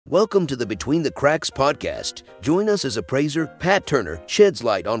Welcome to the Between the Cracks podcast. Join us as appraiser Pat Turner sheds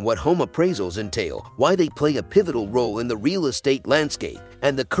light on what home appraisals entail, why they play a pivotal role in the real estate landscape,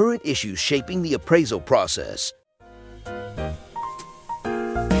 and the current issues shaping the appraisal process.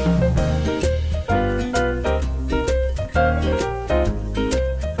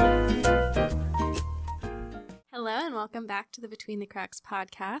 Hello and welcome back to the Between the Cracks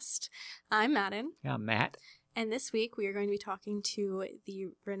podcast. I'm Madden. I'm Matt. And this week we are going to be talking to the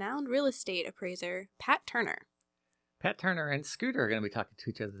renowned real estate appraiser, Pat Turner. Pat Turner and Scooter are going to be talking to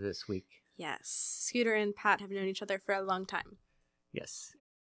each other this week. Yes. Scooter and Pat have known each other for a long time. Yes.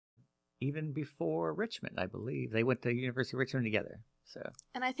 Even before Richmond, I believe. They went to University of Richmond together.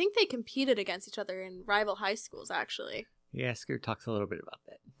 And I think they competed against each other in rival high schools, actually. Yeah, Scooter talks a little bit about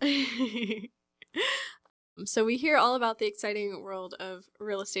that. So we hear all about the exciting world of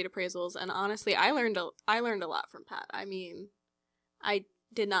real estate appraisals, and honestly, I learned a lot from Pat. I mean, I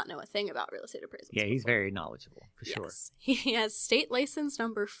did not know a thing about real estate appraisals. Yeah, he's very knowledgeable, for sure. He has state license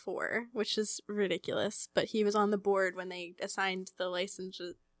number 4, which is ridiculous, but he was on the board when they assigned the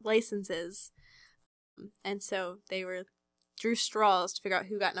licenses, and so they drew straws to figure out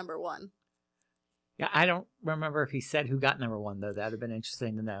who got number 1. Yeah, I don't remember if he said who got number 1, though. That would have been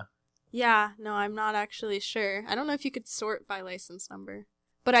interesting to know. Yeah, no, I'm not actually sure. I don't know if you could sort by license number.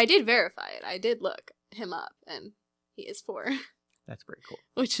 But I did verify it. I did look him up, and he is 4. That's pretty cool.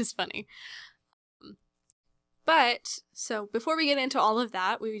 Which is funny. So before we get into all of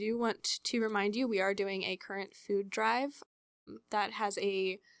that, we do want to remind you we are doing a current food drive that has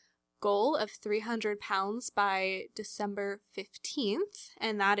a goal of 300 pounds by December 15th,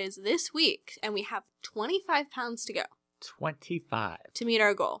 and that is this week. And we have 25 pounds to go. 25. To meet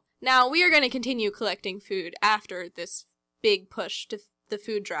our goal. Now, we are going to continue collecting food after this big push to the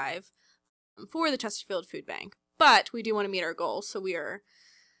food drive for the Chesterfield Food Bank. But we do want to meet our goal, so we are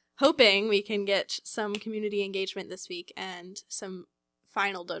hoping we can get some community engagement this week and some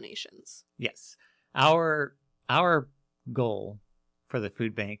final donations. Yes. Our goal for the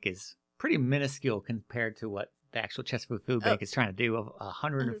food bank is pretty minuscule compared to what the actual Chesterfield Food Bank is trying to do, of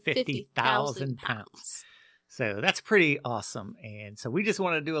 150,000 pounds. So that's pretty awesome. And so we just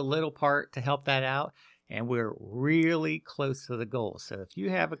want to do a little part to help that out. And we're really close to the goal. So if you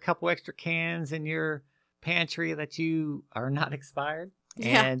have a couple extra cans in your pantry that you are not expired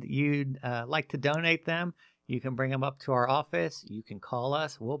and you'd like to donate them, you can bring them up to our office. You can call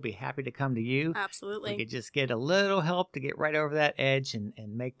us. We'll be happy to come to you. Absolutely. We could just get a little help to get right over that edge and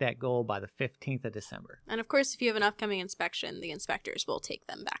make that goal by the 15th of December. And of course, if you have an upcoming inspection, the inspectors will take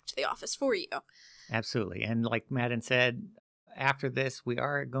them back to the office for you. Absolutely. And like Madden said, after this, we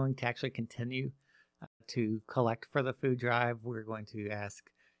are going to actually continue to collect for the food drive. We're going to ask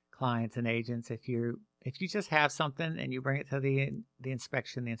clients and agents, if you just have something and you bring it to the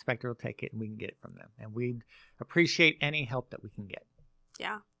inspection, the inspector will take it and we can get it from them. And we'd appreciate any help that we can get.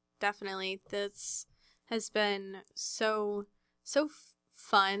 Yeah, definitely. This has been so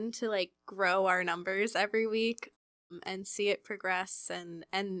fun to grow our numbers every week and see it progress.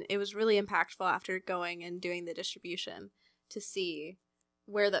 And it was really impactful after going and doing the distribution to see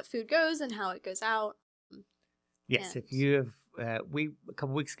where that food goes and how it goes out. Yes, if you have, a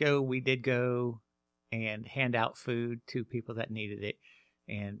couple weeks ago, we did go and hand out food to people that needed it,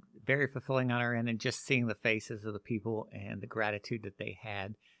 and very fulfilling on our end, and just seeing the faces of the people and the gratitude that they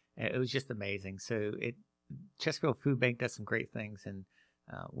had. It was just amazing. So Chesterfield Food Bank does some great things, and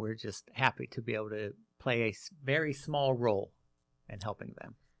we're just happy to be able to play a very small role in helping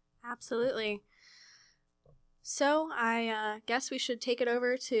them. Absolutely. So I guess we should take it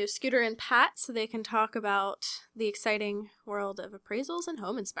over to Scooter and Pat so they can talk about the exciting world of appraisals and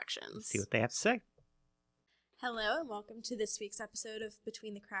home inspections. Let's see what they have to say. Hello and welcome to this week's episode of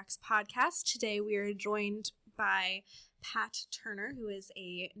Between the Cracks podcast. Today we are joined by Pat Turner, who is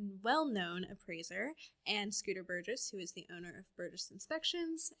a well-known appraiser, and Scooter Burgess, who is the owner of Burgess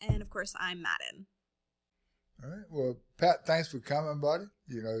Inspections, and of course I'm Madden. All right. Well, Pat, thanks for coming, buddy.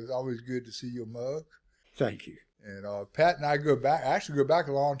 It's always good to see your mug. Thank you. And Pat and I go back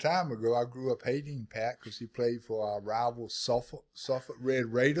a long time ago. I grew up hating Pat because he played for our rival Suffolk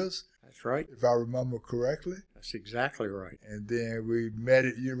Red Raiders. That's right. If I remember correctly. That's exactly right. And then we met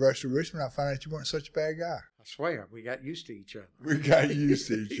at University of Richmond. I found out you weren't such a bad guy. I swear, we got used to each other. We got used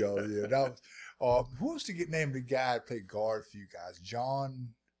to each other, yeah. That was, who was the name of the guy that played guard for you guys? John?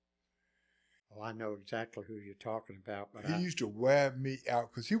 Oh, I know exactly who you're talking about. But he used to wear me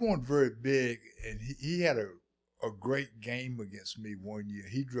out because he wasn't very big, and he had a great game against me one year.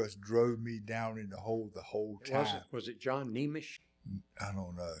 He just drove me down in the hole the whole time. Was it John Nemish? I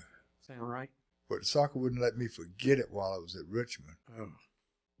don't know. Sound right? But the soccer wouldn't let me forget it while I was at Richmond. Oh.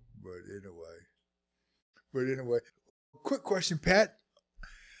 But anyway, quick question, Pat.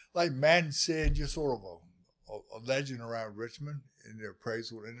 Like Madden said, you're sort of a legend around Richmond in the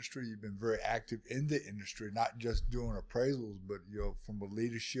appraisal industry. You've been very active in the industry, not just doing appraisals, but from a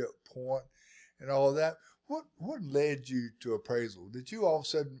leadership point and all of that. What led you to appraisal? Did you all of a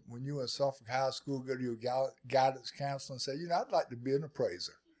sudden, when you were in Suffolk High School, go to your guidance counselor and say, I'd like to be an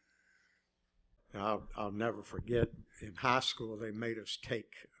appraiser? I'll never forget, in high school, they made us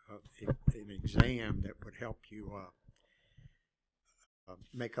take an exam that would help you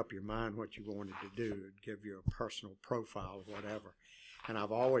make up your mind what you wanted to do. It'd give you a personal profile or whatever. And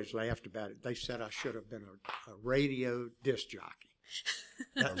I've always laughed about it. They said I should have been a radio disc jockey.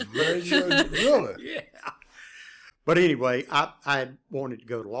 A radio, really? Yeah. But anyway, I wanted to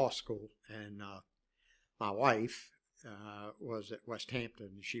go to law school, and my wife was at West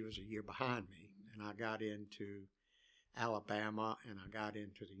Hampton. She was a year behind me, and I got into Alabama, and I got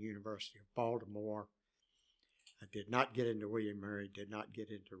into the University of Baltimore. I did not get into William & Mary, did not get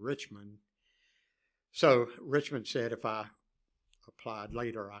into Richmond. So Richmond said if I applied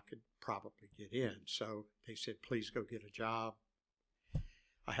later, I could probably get in. So they said, please go get a job.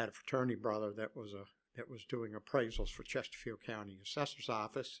 I had a fraternity brother that was doing appraisals for Chesterfield County Assessor's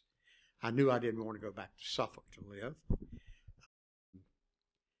Office. I knew I didn't want to go back to Suffolk to live.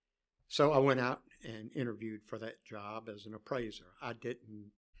 So I went out and interviewed for that job as an appraiser. I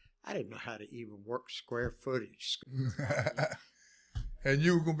didn't know how to even work square footage. And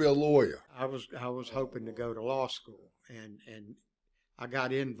you were going to be a lawyer. I was hoping to go to law school, and I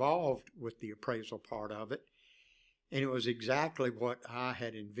got involved with the appraisal part of it, and it was exactly what I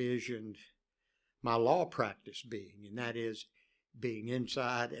had envisioned my law practice being, and that is being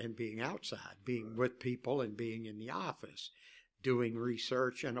inside and being outside, being with people and being in the office, doing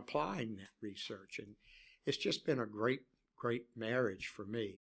research and applying that research. And it's just been a great marriage for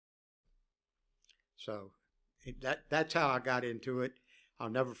me. So that's how I got into it. I'll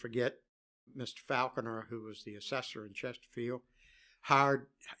never forget Mr. Falconer, who was the assessor in Chesterfield, hired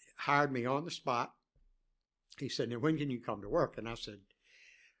me on the spot. He said, now when can you come to work? And I said,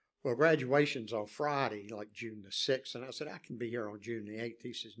 well, graduation's on Friday, like June the 6th. And I said, I can be here on June the 8th.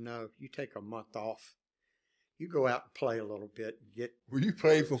 He says, no, you take a month off. You go out and play a little bit. Well, you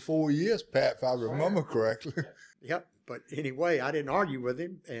played for 4 years, Pat, if I remember correctly. Yep. But anyway, I didn't argue with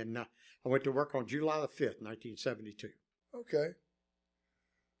him. And I went to work on July the 5th, 1972. Okay.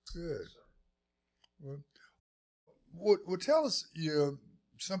 Good. Well, tell us,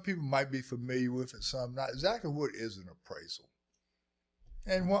 some people might be familiar with it, some not. Exactly what is an appraisal?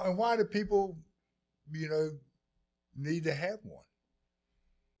 And why do people, need to have one?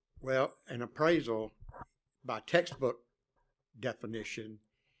 Well, an appraisal, by textbook definition,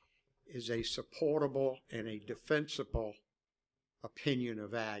 is a supportable and a defensible opinion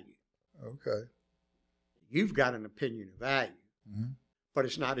of value. Okay. You've got an opinion of value, mm-hmm. but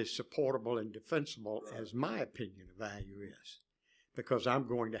it's not as supportable and defensible as my opinion of value is, because I'm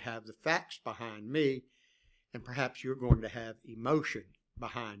going to have the facts behind me, and perhaps you're going to have emotion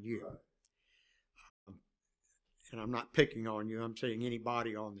behind you. And I'm not picking on you. I'm saying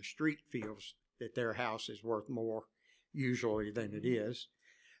anybody on the street feels that their house is worth more usually than it is.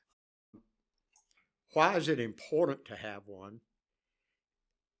 Why is it important to have one?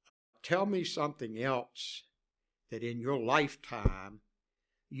 Tell me something else that in your lifetime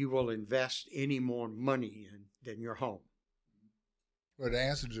you will invest any more money in than your home. Well, the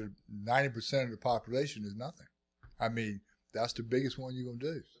answer to 90% of the population is nothing. I mean, that's the biggest one you're going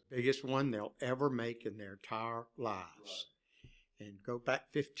to do. Biggest one they'll ever make in their entire lives. And go back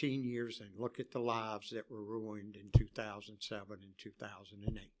 15 years and look at the lives that were ruined in 2007 and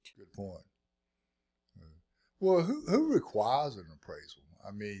 2008. Good point. Well, who requires an appraisal?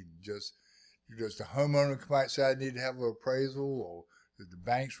 I mean, does the homeowner come out and say I need to have an appraisal, or does the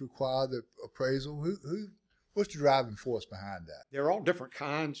banks require the appraisal? What's the driving force behind that? There are all different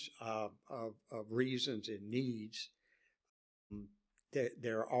kinds of reasons and needs.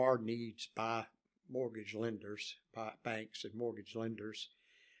 There are needs by mortgage lenders, by banks and mortgage lenders.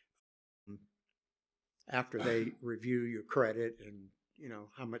 After they review your credit and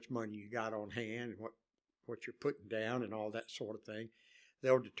how much money you got on hand and what you're putting down and all that sort of thing,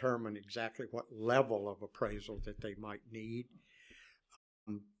 they'll determine exactly what level of appraisal that they might need.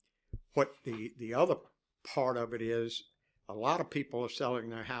 What the other part of it is, a lot of people are selling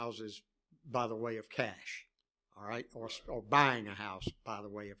their houses by the way of cash, all right, or buying a house by the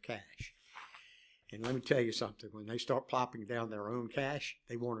way of cash. And let me tell you something, when they start plopping down their own cash,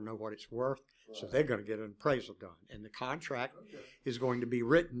 they want to know what it's worth, so they're going to get an appraisal done. And the contract is going to be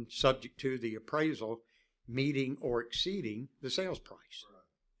written subject to the appraisal meeting or exceeding the sales price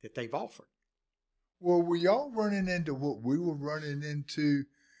that they've offered. Well, were y'all running into what we were running into,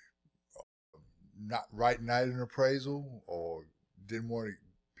 not writing out an appraisal, or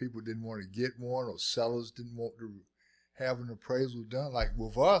people didn't want to get one, or sellers didn't want to have an appraisal done? Like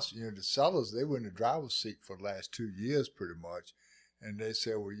with us, the sellers, they were in the driver's seat for the last 2 years pretty much. And they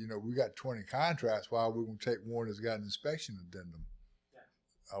said, well, we got 20 contracts. Why are we going to take one that's got an inspection addendum?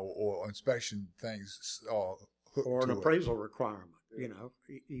 Yeah. Or inspection things hooked or an to appraisal requirement,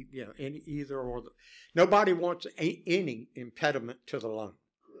 any either or. Nobody wants any impediment to the loan.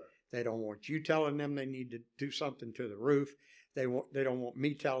 Correct. They don't want you telling them they need to do something to the roof. They don't want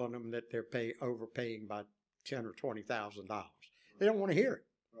me telling them that they're overpaying by $10,000 or $20,000. Right. They don't want to hear it.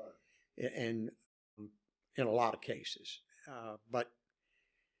 Right. And in a lot of cases, but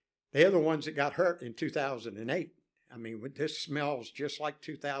they're the ones that got hurt in 2008. I mean, this smells just like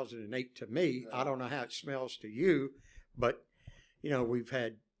 2008 to me. I don't know how it smells to you, but, we've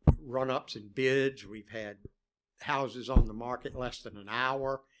had run-ups in bids. We've had houses on the market less than an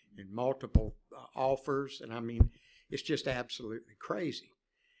hour and multiple offers. And, I mean, it's just absolutely crazy.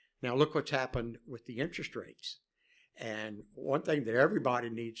 Now, look what's happened with the interest rates. And one thing that everybody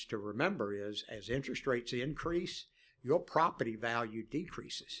needs to remember is as interest rates increase, your property value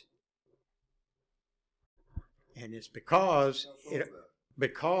decreases. And it's because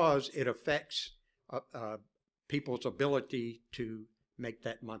it affects people's ability to make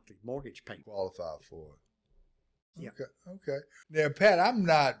that monthly mortgage payment. Qualify for it. Yeah. Okay. Now, Pat, I'm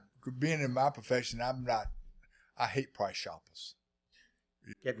not, being in my profession, I hate price shoppers.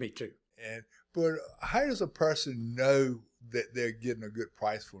 Yeah, me too. But how does a person know that they're getting a good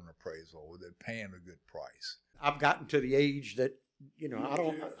price for an appraisal, or they're paying a good price? I've gotten to the age that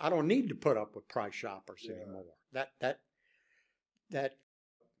I don't need to put up with price shoppers anymore.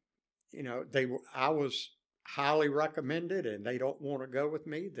 I was highly recommended, and they don't want to go with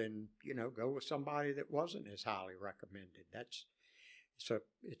me, then go with somebody that wasn't as highly recommended. It's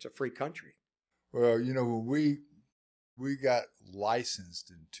a free country. Well, when we got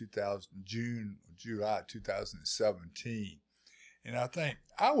licensed in July 2017, and I think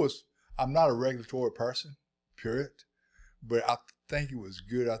I'm not a regulatory person, period, but I think it was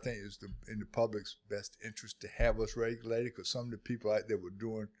good. I think it was in the public's best interest to have us regulated, because some of the people out there were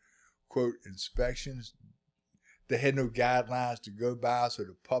doing, quote, inspections. They had no guidelines to go by, so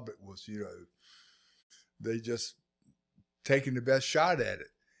the public was, they just taking the best shot at it.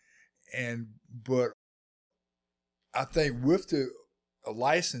 But I think with a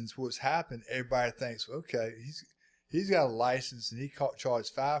license, what's happened, everybody thinks, okay, he's got a license and he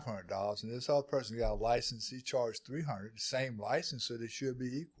charged $500, and this other person got a license, he charged $300, the same license, so they should be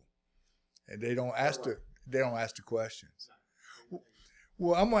equal. And they don't ask the questions.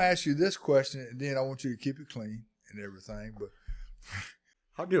 Well, I'm going to ask you this question, and then I want you to keep it clean and everything. But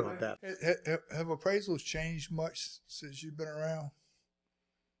I'll do my best. Have appraisals changed much since you've been around?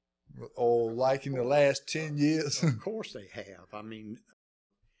 Or like in the last 10 years? Of course they have. I mean,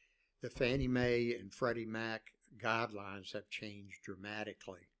 the Fannie Mae and Freddie Mac guidelines have changed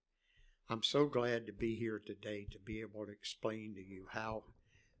dramatically. I'm so glad to be here today to be able to explain to you how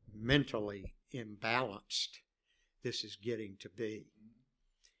mentally imbalanced this is getting to be.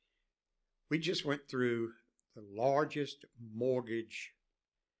 We just went through the largest mortgage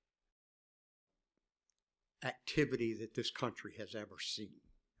activity that this country has ever seen.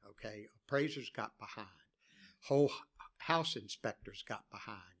 Okay, appraisers got behind. Whole house inspectors got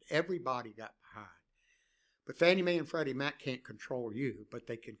behind. Everybody got behind. But Fannie Mae and Freddie Mac can't control you, but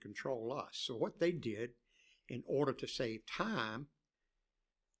they can control us. So what they did, in order to save time,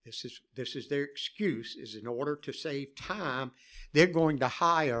 this is their excuse, is in order to save time, they're going to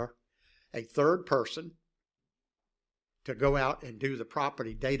hire a third person to go out and do the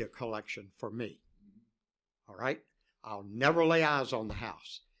property data collection for me. All right? I'll never lay eyes on the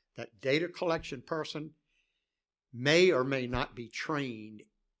house. That data collection person may or may not be trained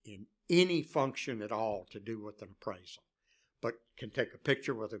in any function at all to do with an appraisal, but can take a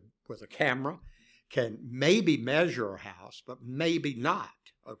picture with a camera, can maybe measure a house, but maybe not,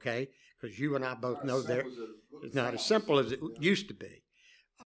 okay? Because you and I both know that it's not as simple as it used to be.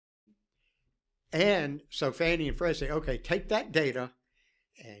 And so Fannie and Freddie say, okay, take that data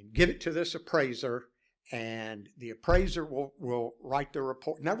and give it to this appraiser, and the appraiser will write the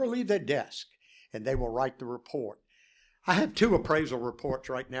report. Never leave their desk, and they will write the report. I have 2 appraisal reports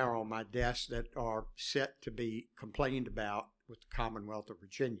right now on my desk that are set to be complained about with the Commonwealth of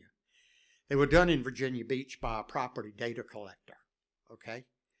Virginia. They were done in Virginia Beach by a property data collector, okay?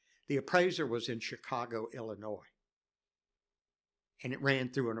 The appraiser was in Chicago, Illinois, and it ran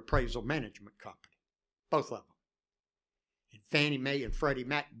through an appraisal management company, both of them. And Fannie Mae and Freddie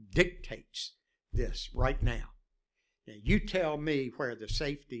Mac dictates this right now. Now, you tell me where the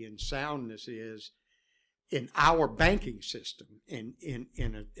safety and soundness is in our banking system in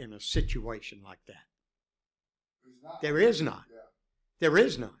a situation like that. There is none. Yeah. There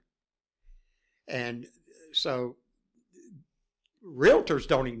is none. And so realtors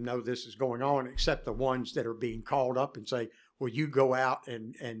don't even know this is going on, except the ones that are being called up and say, well, you go out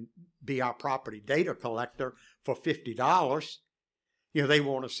and be our property data collector for $50. You know, they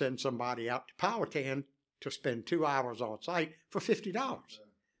want to send somebody out to Powhatan to spend 2 hours on site for $50.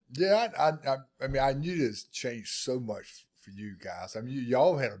 Yeah, I mean, I knew this changed so much for you guys. I mean,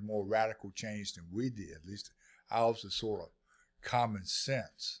 y'all had a more radical change than we did. At least ours was sort of common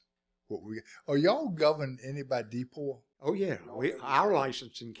sense. Are y'all governed any by DPOR? Oh, yeah. Our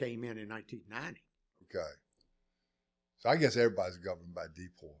licensing came in 1990. Okay. So I guess everybody's governed by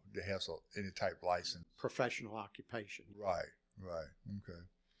DPOR that has any type license. Professional occupation. Right. Okay.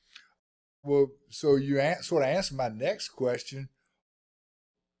 Well, so you sort of answered my next question.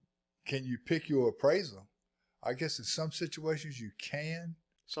 Can you pick your appraiser? I guess in some situations you can.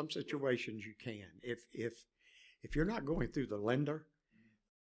 Some situations you can. If you're not going through the lender,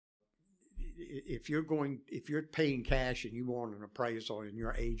 if you're paying cash and you want an appraisal and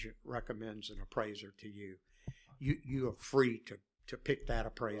your agent recommends an appraiser to you, you are free to pick that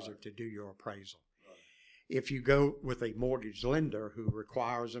appraiser to do your appraisal. If you go with a mortgage lender who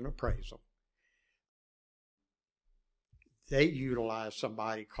requires an appraisal, they utilize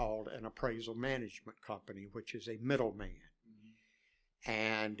somebody called an appraisal management company, which is a middleman. Mm-hmm.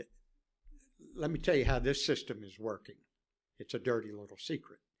 And let me tell you how this system is working. It's a dirty little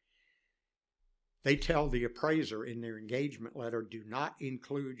secret. They tell the appraiser in their engagement letter, do not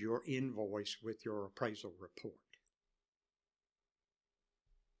include your invoice with your appraisal report.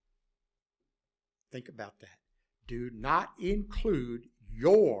 Think about that. Do not include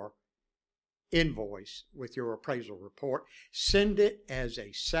your invoice with your appraisal report. Send it as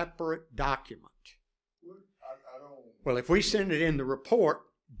a separate document. Well, if we send it in the report,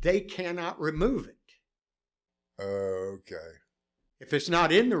 they cannot remove it. Okay. If it's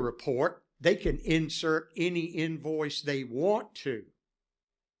not in the report, they can insert any invoice they want to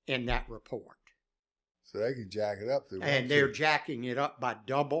in that report. So they can jack it up. And they're jacking it up by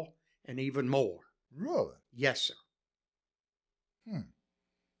double and even more. Really? Yes, sir.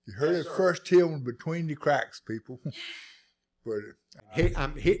 You heard it first here on Between the Cracks, people. But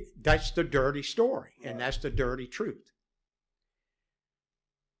that's the dirty story, and that's the dirty truth.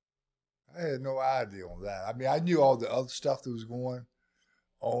 I had no idea on that. I mean, I knew all the other stuff that was going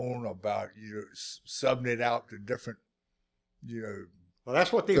on about, subbing it out to different, Well,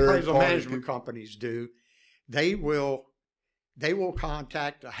 that's what the appraisal management companies do. They will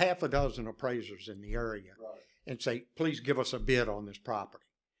contact a half a dozen appraisers in the area and say, please give us a bid on this property.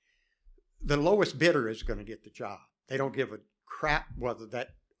 The lowest bidder is going to get the job. They don't give a crap whether that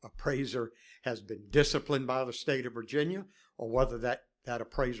appraiser has been disciplined by the state of Virginia or whether that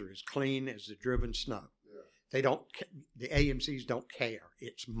appraiser is clean as the driven snow. Yeah. The AMCs don't care.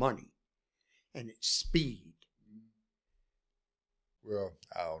 It's money and it's speed. Well,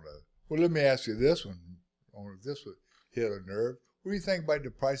 I don't know. Well, let me ask you this one. This would hit a nerve. What do you think about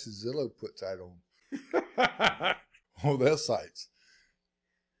the prices Zillow puts out on their sites?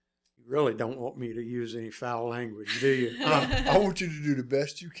 You really don't want me to use any foul language, do you? I want you to do the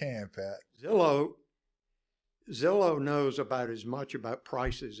best you can, Pat. Zillow knows about as much about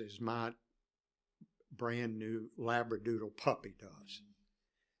prices as my brand new Labradoodle puppy does.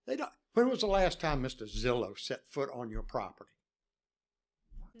 They don't. When was the last time Mr. Zillow set foot on your property?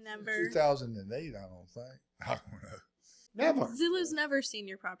 Never. 2008, I don't think. I don't know. Never. Zillow's never seen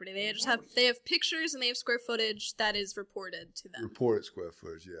your property. They have pictures and they have square footage that is reported to them. Reported square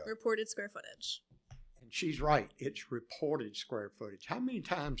footage, yeah. Reported square footage. And she's right. It's reported square footage. How many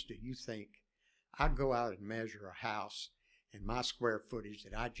times do you think I go out and measure a house and my square footage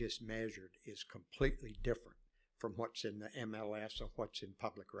that I just measured is completely different from what's in the MLS or what's in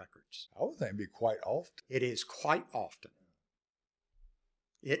public records? I would think it'd be quite often. It is quite often.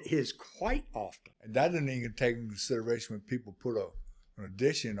 It is quite often. And that didn't even take into consideration when people put an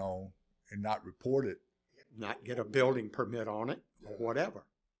addition on and not report it. Not get a building permit on it or whatever.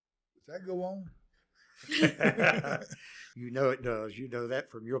 Does that go on? You know it does. You know that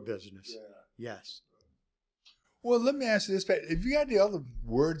from your business. Yeah. Yes. Well, let me ask you this, Pat. Have you got any other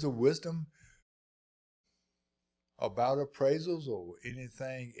words of wisdom about appraisals or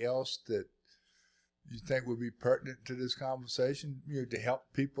anything else that you think would be pertinent to this conversation, to help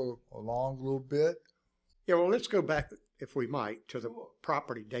people along a little bit? Yeah, well, let's go back, if we might, to the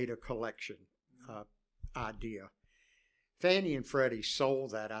property data collection idea. Fannie and Freddie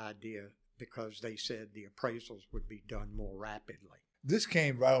sold that idea because they said the appraisals would be done more rapidly. This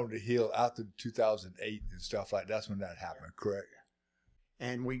came right on the heel after 2008 and stuff like that. That's when that happened, correct?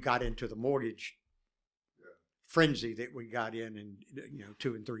 And we got into the mortgage frenzy that we got in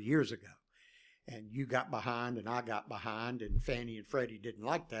 2 and 3 years ago. And you got behind and I got behind, and Fannie and Freddie didn't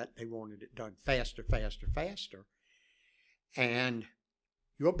like that. They wanted it done faster, faster, faster. And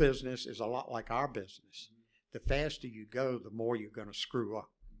your business is a lot like our business. The faster you go, the more you're going to screw up.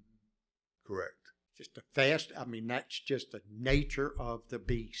 Correct. Just that's just the nature of the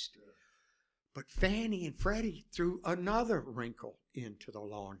beast. But Fannie and Freddie threw another wrinkle into the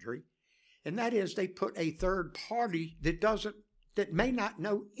laundry, and that is they put a third party that may not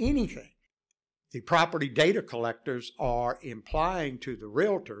know anything. The property data collectors are implying to the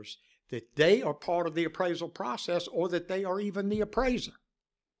realtors that they are part of the appraisal process, or that they are even the appraiser.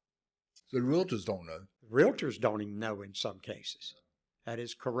 So the realtors don't know. The realtors don't even know in some cases. That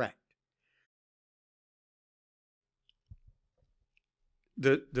is correct.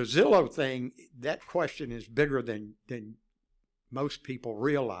 The Zillow thing, that question is bigger than most people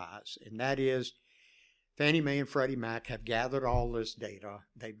realize, and that is Fannie Mae and Freddie Mac have gathered all this data.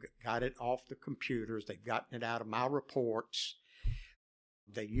 They've got it off the computers. They've gotten it out of my reports.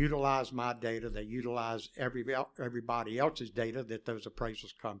 They utilize my data. They utilize everybody else's data that those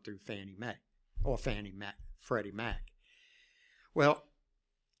appraisals come through Fannie Mae or Freddie Mac. Well,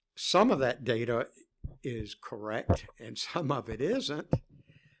 some of that data is correct and some of it isn't.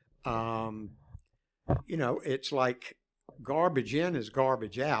 It's like garbage in is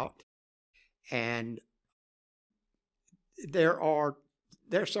garbage out. And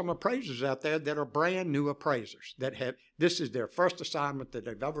there's some appraisers out there that are brand new appraisers this is their first assignment that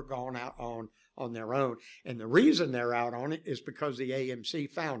they've ever gone out on their own. And the reason they're out on it is because the AMC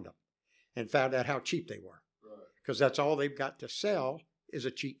found them and found out how cheap they were. Because that's all they've got to sell is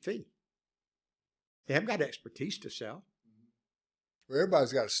a cheap fee. They haven't got expertise to sell. Well,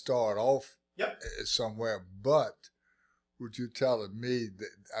 everybody's got to start off somewhere, but what you're telling me,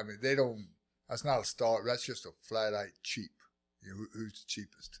 they don't, that's not a start, that's just a flat out cheap. Who's the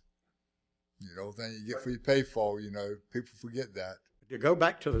cheapest? Thing you get for your pay for, people forget that. To go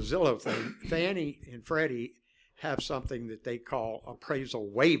back to the Zillow thing, Fannie and Freddie have something that they call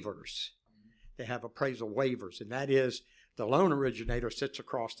appraisal waivers. They have appraisal waivers, and that is the loan originator sits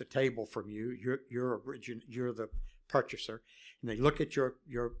across the table from you. You're the purchaser, and they look at your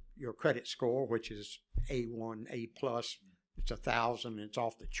credit score, which is A1, A+. It's 1,000, and it's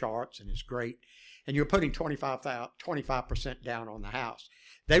off the charts, and it's great. And you're putting 25% down on the house.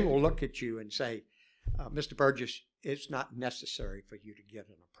 They will look at you and say, Mr. Burgess, it's not necessary for you to get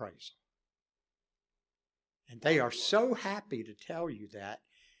an appraisal. And they are so happy to tell you that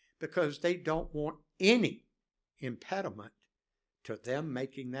because they don't want any impediment to them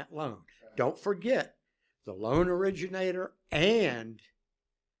making that loan. Don't forget, the loan originator and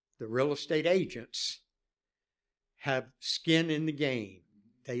the real estate agents have skin in the game.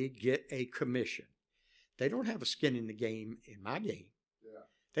 They get a commission. They don't have a skin in the game in my game. Yeah.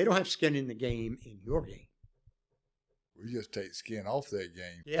 They don't have skin in the game in your game. We just take skin off their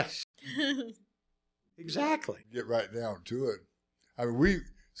game. Yes. Exactly. Get right down to it.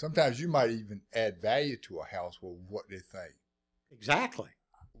 Sometimes you might even add value to a house with what they think. Exactly.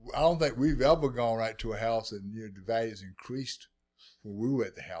 I don't think we've ever gone right to a house and the value's increased when we were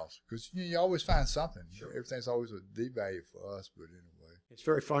at the house. Because you always find something. Sure. Everything's always a devalue for us, but anyway. It's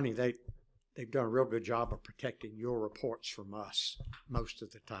very funny. They've done a real good job of protecting your reports from us most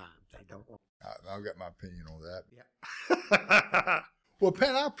of the time. They don't want. I've got my opinion on that. Yeah. Well,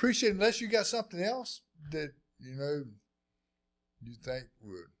 Pat, I appreciate it. Unless you got something else that, you think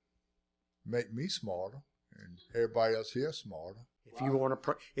would make me smarter and everybody else here smarter. If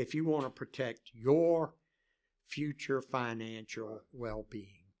you want to protect your future financial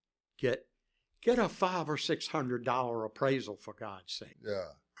well-being, get a $500 or $600 appraisal, for God's sake.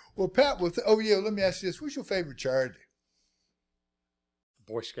 Yeah. Well, Pat, let me ask you this. What's your favorite charity?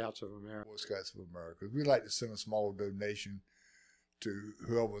 Boy Scouts of America. Boy Scouts of America. We like to send a small donation to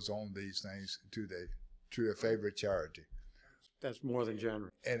whoever's on these things to their favorite charity. That's more than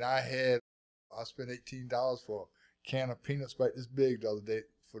generous. And I spent $18 for a can of peanuts about this big the other day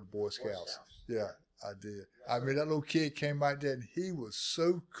for the Boy Scouts. Yeah, I did. That little kid came out there and he was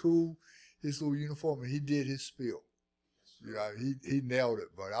so cool, his little uniform, and he did his spiel. He nailed it.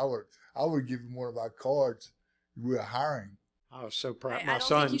 But I would give him one of our cards. We're hiring. I was so proud. I don't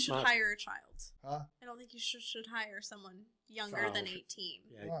think you should hire a child. Huh? I don't think you should hire someone younger than 18.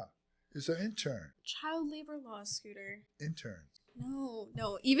 Yeah. Why? It's an intern. Child labor law, Scooter. Intern. No.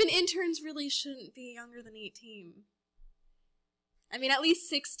 Even interns really shouldn't be younger than 18. I mean, at least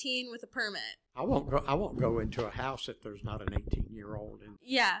 16 with a permit. I won't go into a house if there's not an 18-year-old in.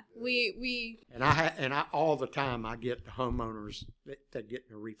 Yeah, we. And I all the time I get the homeowners that get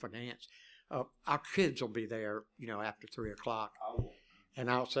to refinance. Our kids will be there, after 3:00, and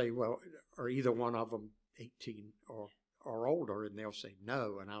I'll say, well, are either one of them 18 or older? And they'll say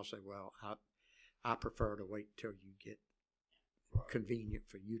no, and I'll say, well, I prefer to wait till you get convenient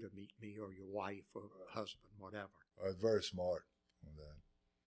for you to meet me or your wife or husband, whatever. Very smart on that.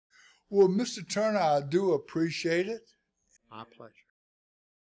 Well, Mr. Turner, I do appreciate it. My pleasure.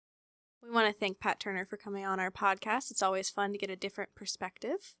 We want to thank Pat Turner for coming on our podcast. It's always fun to get a different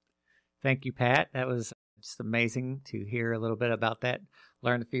perspective. Thank you, Pat. That was just amazing to hear a little bit about that.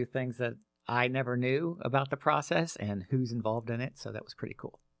 Learned a few things that I never knew about the process and who's involved in it. So that was pretty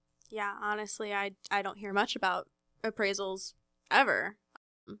cool. Yeah, honestly, I don't hear much about appraisals ever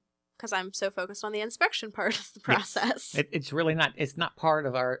because I'm so focused on the inspection part of the process. It's really not, it's not part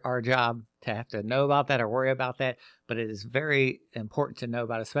of our job to have to know about that or worry about that, but it is very important to know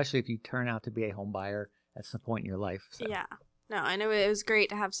about, especially if you turn out to be a home buyer at some point in your life. So. Yeah. No, I know it was great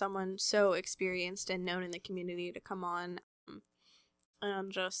to have someone so experienced and known in the community to come on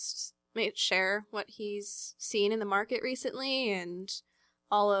and just share what he's seen in the market recently and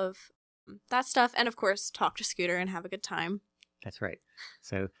all of that stuff. And, of course, talk to Scooter and have a good time. That's right.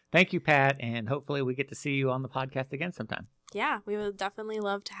 So thank you, Pat, and hopefully we get to see you on the podcast again sometime. Yeah, we would definitely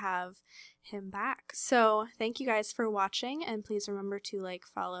love to have him back. So thank you guys for watching, and please remember to like,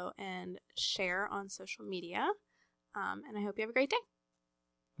 follow, and share on social media. And I hope you have a great day.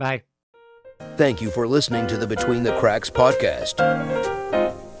 Bye. Thank you for listening to the Between the Cracks podcast.